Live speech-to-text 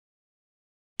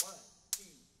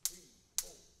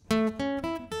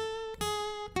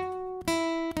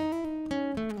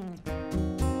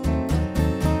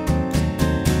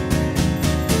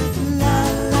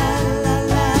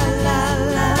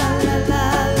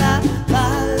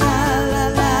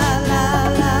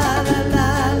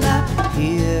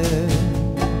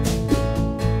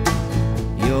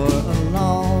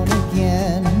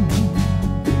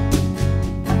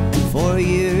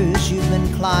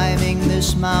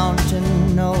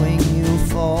Mountain knowing you'll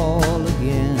fall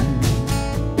again,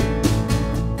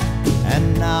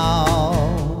 and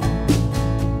now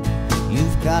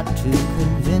you've got to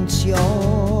convince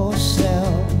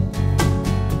yourself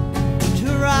to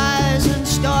rise and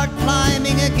start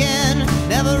climbing again,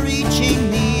 never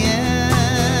reaching the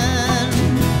end.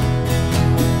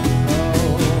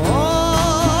 Oh,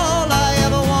 all I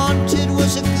ever wanted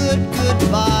was a good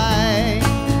goodbye,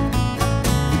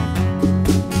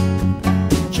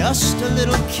 just a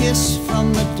little kiss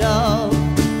from the dove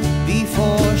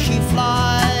before she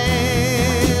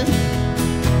flies.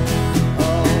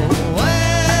 Oh,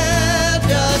 where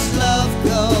does love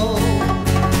go?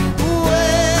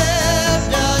 Where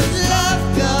does love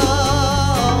go?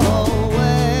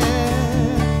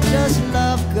 Where does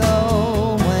love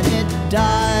go when it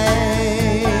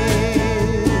dies?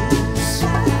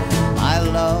 My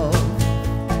love,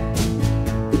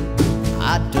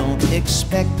 I don't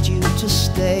expect you to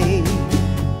stay.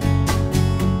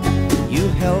 You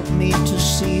help me to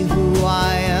see who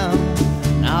I am.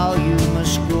 Now you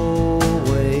must go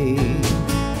away.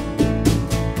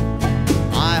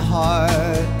 My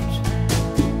heart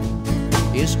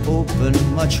is open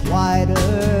much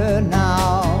wider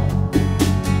now.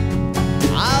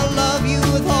 I'll love you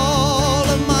with all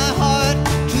of my heart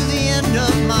to the end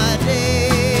of my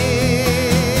days.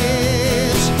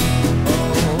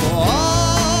 Oh,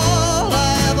 all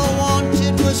I ever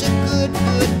wanted was a good